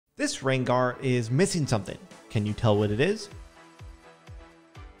This Rengar is missing something. Can you tell what it is?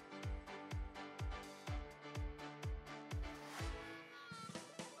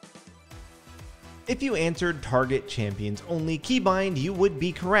 If you answered target champions only keybind, you would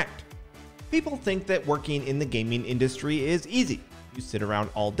be correct. People think that working in the gaming industry is easy. You sit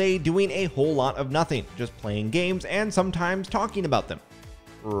around all day doing a whole lot of nothing, just playing games and sometimes talking about them.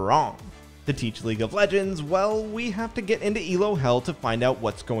 Wrong. To teach League of Legends, well, we have to get into ELO hell to find out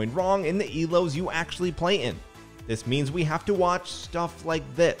what's going wrong in the ELOs you actually play in. This means we have to watch stuff like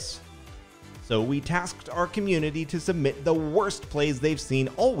this. So we tasked our community to submit the worst plays they've seen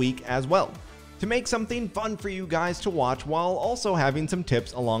all week as well, to make something fun for you guys to watch while also having some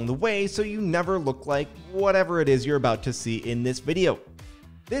tips along the way so you never look like whatever it is you're about to see in this video.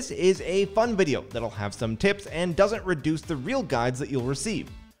 This is a fun video that'll have some tips and doesn't reduce the real guides that you'll receive,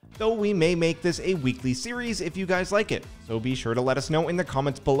 though we may make this a weekly series if you guys like it, so be sure to let us know in the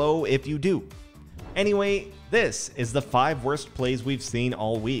comments below if you do. Anyway, this is the 5 worst plays we've seen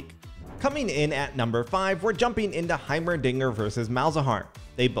all week. Coming in at number 5, we're jumping into Heimerdinger versus Malzahar.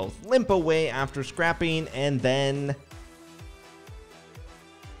 They both limp away after scrapping, and then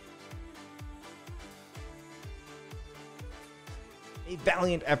a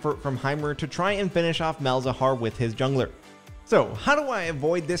valiant effort from Heimer to try and finish off Malzahar with his jungler. So how do I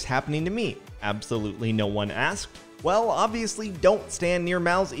avoid this happening to me? Absolutely no one asked. Well, obviously don't stand near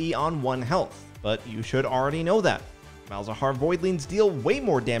Mal's E on 1 health, but you should already know that. Malzahar Voidlings deal way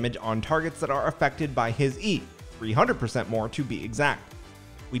more damage on targets that are affected by his E, 300% more to be exact.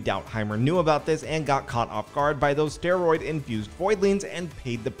 We doubt Heimer knew about this and got caught off guard by those steroid-infused Voidlings and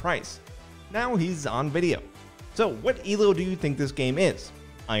paid the price. Now he's on video. So what ELO do you think this game is?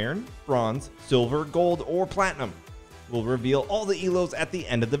 Iron, Bronze, Silver, Gold, or Platinum? We'll reveal all the ELOs at the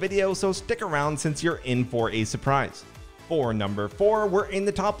end of the video, so stick around since you're in for a surprise. For number 4, we're in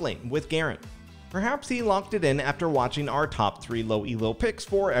the top lane with Garen. Perhaps he locked it in after watching our top 3 low ELO picks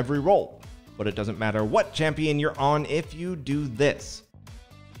for every role, but it doesn't matter what champion you're on if you do this.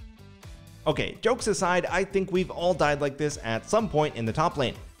 Okay, jokes aside, I think we've all died like this at some point in the top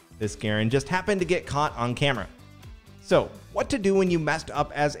lane. This Garen just happened to get caught on camera. So, what to do when you messed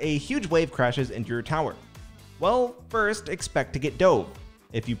up as a huge wave crashes into your tower? Well, first, expect to get dove.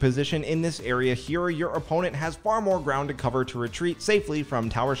 If you position in this area here, your opponent has far more ground to cover to retreat safely from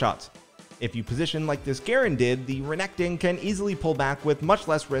tower shots. If you position like this Garen did, the Renekton can easily pull back with much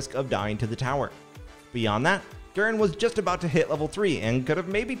less risk of dying to the tower. Beyond that, Garen was just about to hit level 3 and could have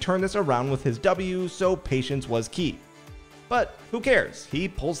maybe turned this around with his W, so patience was key. But who cares, he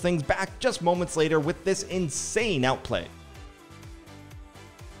pulls things back just moments later with this insane outplay.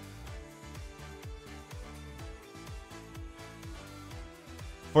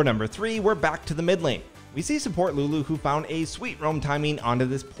 For number 3, we're back to the mid lane. We see support Lulu who found a sweet roam timing onto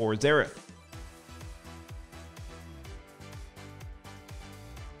this poor Xerath.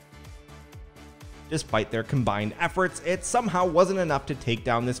 Despite their combined efforts, it somehow wasn't enough to take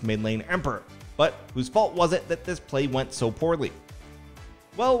down this mid lane Emperor. But whose fault was it that this play went so poorly?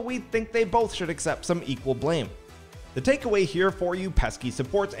 Well, we think they both should accept some equal blame. The takeaway here for you pesky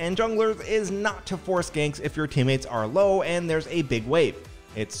supports and junglers is not to force ganks if your teammates are low and there's a big wave.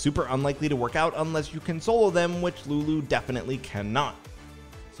 It's super unlikely to work out unless you can solo them, which Lulu definitely cannot.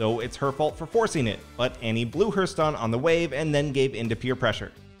 So it's her fault for forcing it, but Annie blew her stun on the wave and then gave into peer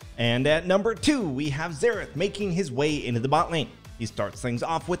pressure. And at number 2, we have Xerath making his way into the bot lane. He starts things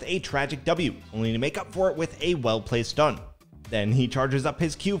off with a tragic W, only to make up for it with a well-placed stun. Then he charges up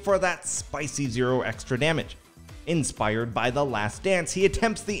his Q for that spicy 0 extra damage. Inspired by the last dance, he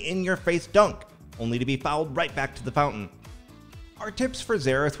attempts the in-your-face dunk, only to be fouled right back to the fountain. Our tips for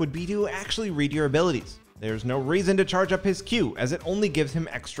Xerath would be to actually read your abilities. There's no reason to charge up his Q, as it only gives him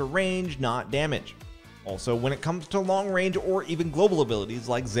extra range, not damage. Also, when it comes to long range or even global abilities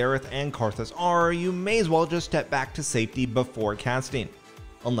like Xerath and Karthus are, you may as well just step back to safety before casting.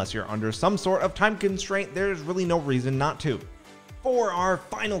 Unless you're under some sort of time constraint, there's really no reason not to. For our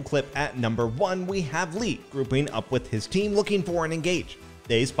final clip at number 1, we have Lee grouping up with his team looking for an engage.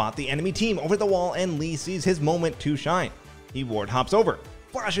 They spot the enemy team over the wall and Lee sees his moment to shine. He ward hops over,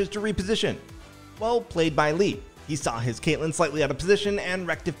 flashes to reposition. Well played by Lee. He saw his Caitlyn slightly out of position and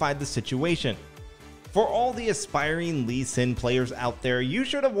rectified the situation. For all the aspiring Lee Sin players out there, you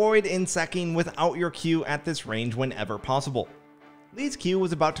should avoid insecting without your Q at this range whenever possible. Lee's Q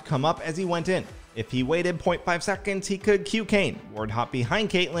was about to come up as he went in. If he waited 0.5 seconds, he could Q Kayn, ward hop behind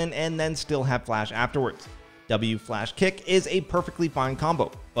Caitlyn, and then still have flash afterwards. W flash kick is a perfectly fine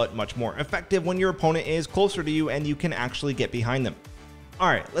combo, but much more effective when your opponent is closer to you and you can actually get behind them.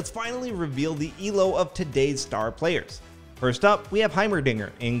 Alright, let's finally reveal the ELO of today's star players. First up, we have Heimerdinger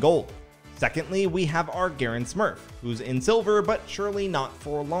in gold. Secondly, we have our Garen Smurf, who's in silver but surely not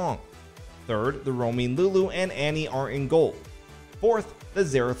for long. Third, the roaming Lulu and Annie are in gold. Fourth, the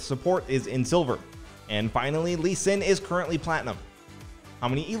Xerath support is in silver. And finally, Lee Sin is currently platinum. How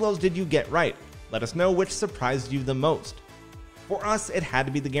many ELOs did you get right? Let us know which surprised you the most. For us, it had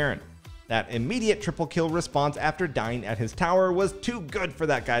to be the Garen. That immediate triple kill response after dying at his tower was too good for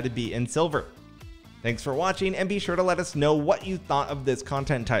that guy to be in silver. Thanks for watching, and be sure to let us know what you thought of this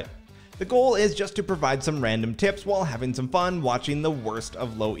content type. The goal is just to provide some random tips while having some fun watching the worst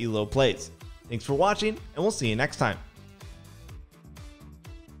of low elo plays. Thanks for watching, and we'll see you next time.